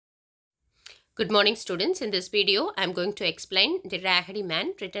Good morning, students. In this video, I am going to explain The Raggedy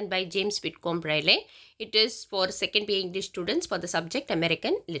Man, written by James Whitcomb Riley. It is for second BA English students for the subject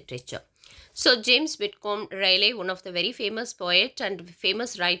American Literature. So, James Whitcomb Riley, one of the very famous poet and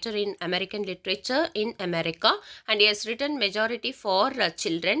famous writer in American literature in America, and he has written majority for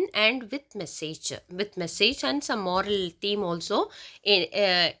children and with message and some moral theme also in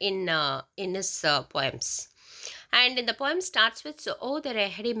his poems. And in the poem starts with, so, oh, the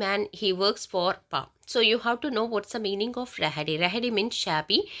Raggedy Man, he works for Pa. So you have to know what's the meaning of Raggedy. Raggedy means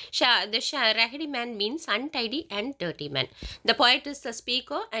shabby. Raggedy Man means untidy and dirty man. The poet is the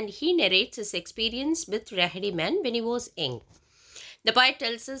speaker and he narrates his experience with Raggedy Man when he was young. The poet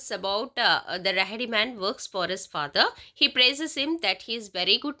tells us about the Raggedy Man works for his father. He praises him that he is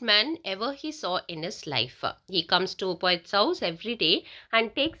very good man ever he saw in his life. He comes to poet's house every day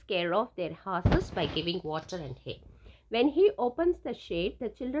and takes care of their horses by giving water and hay. When he opens the shade, the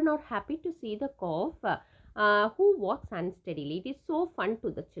children are happy to see the calf who walks unsteadily. It is so fun to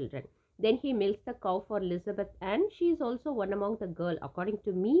the children. Then he milks the cow for Elizabeth, and she is also one among the girl, according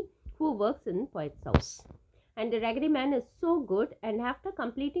to me, who works in poet's house. And the Raggedy Man is so good, and after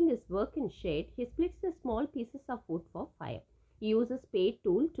completing his work in shade, he splits the small pieces of wood for fire. He uses spade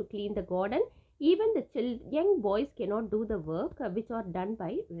tool to clean the garden. Even the young boys cannot do the work which are done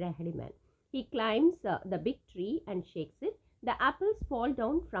by Raggedy Man. He climbs the big tree and shakes it. The apples fall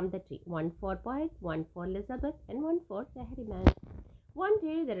down from the tree. One for poet, one for Elizabeth, and one for Raggedy Man. One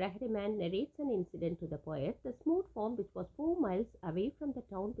day, the Raggedy Man narrates an incident to the poet. The smooth farm which was 4 miles away from the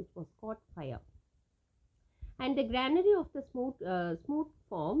town which was caught fire. And the granary of the smooth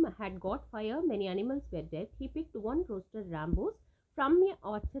farm had got fire. Many animals were dead. He picked one roasted rambos from an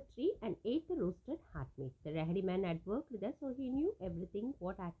orchard tree and ate the roasted heart meat. The Raggedy Man had worked there, so he knew everything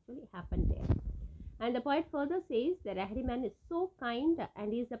what actually happened there. And the poet further says the Raggedy Man is so kind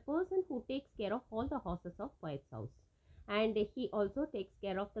and he is the person who takes care of all the horses of poet's house. And he also takes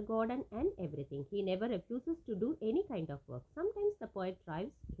care of the garden and everything. He never refuses to do any kind of work. Sometimes the poet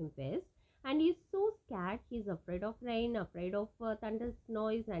drives him fast. And he is so scared, he is afraid of rain, afraid of thunder's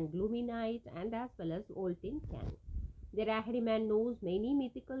noise and gloomy night, and as well as old tin can. The Raggedy Man knows many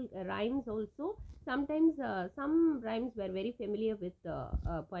mythical rhymes also. Sometimes some rhymes were very familiar with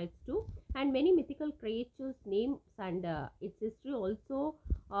poets too. And many mythical creatures' names and its history also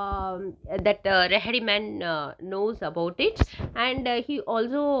that Raggedy Man knows about it. And he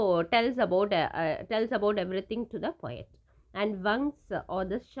also tells about everything to the poet. And Wungs are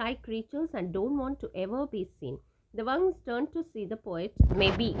the shy creatures and don't want to ever be seen. The Wungs turn to see the poet.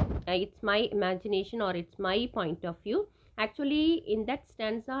 Maybe it's my imagination or it's my point of view. Actually, in that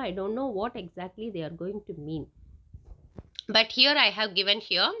stanza, I don't know what exactly they are going to mean. But here I have given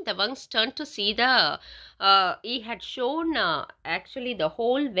here, the Wungs turned to see the, he had shown actually the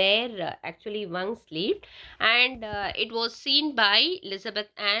hole where actually Wungs lived, and it was seen by Elizabeth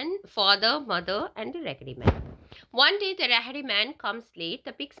and father, mother and the Raggedy Man. One day the Raggedy Man comes late.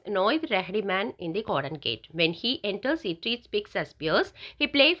 The pigs annoy the Raggedy Man in the garden gate. When he enters, he treats pigs as bears. He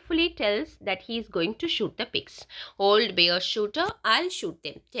playfully tells that he is going to shoot the pigs. Old bear shooter, I'll shoot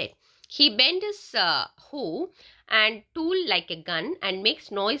them dead. He bends his hoe and tool like a gun and makes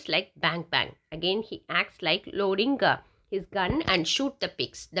noise like bang bang. Again he acts like loading his gun and shoot the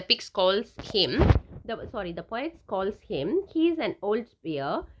pigs. The pigs calls him, the poet calls him, he is an old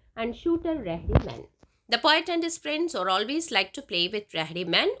bear and shooter Raggedy Man. The poet and his friends are always like to play with Raggedy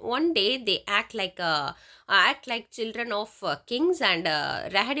Man. One day they act like children of kings, and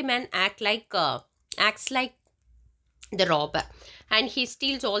Raggedy Man acts like the robber, and he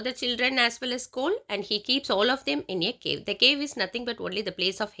steals all the children as well as gold, and he keeps all of them in a cave. The cave is nothing but only the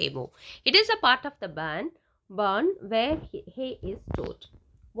place of hay mow. It is a part of the barn where hay is stored.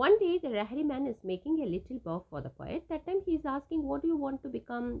 One day the Raggedy Man is making a little bow for the poet. That time he is asking, what do you want to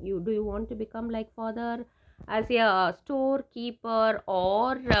become? Do you want to become like father as a storekeeper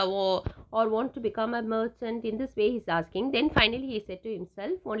or want to become a merchant? In this way he is asking. Then finally he said to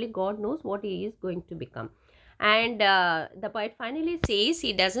himself, only God knows what he is going to become. And the poet finally says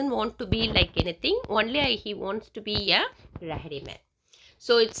he doesn't want to be like anything, only he wants to be a Raggedy Man.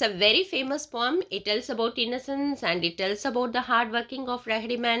 So it's a very famous poem. It tells about innocence and it tells about the hard working of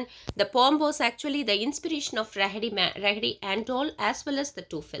Raggedy Man. The poem was actually the inspiration of Raggedy and all, as well as the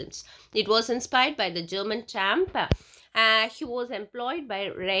 2 films. It was inspired by the German tramp. He was employed by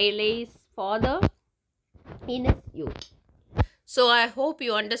Riley's father in his youth. So I hope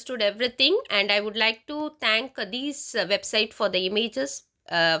you understood everything, and I would like to thank these website for the images.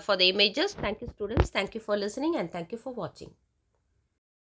 Thank you, students. Thank you for listening and thank you for watching.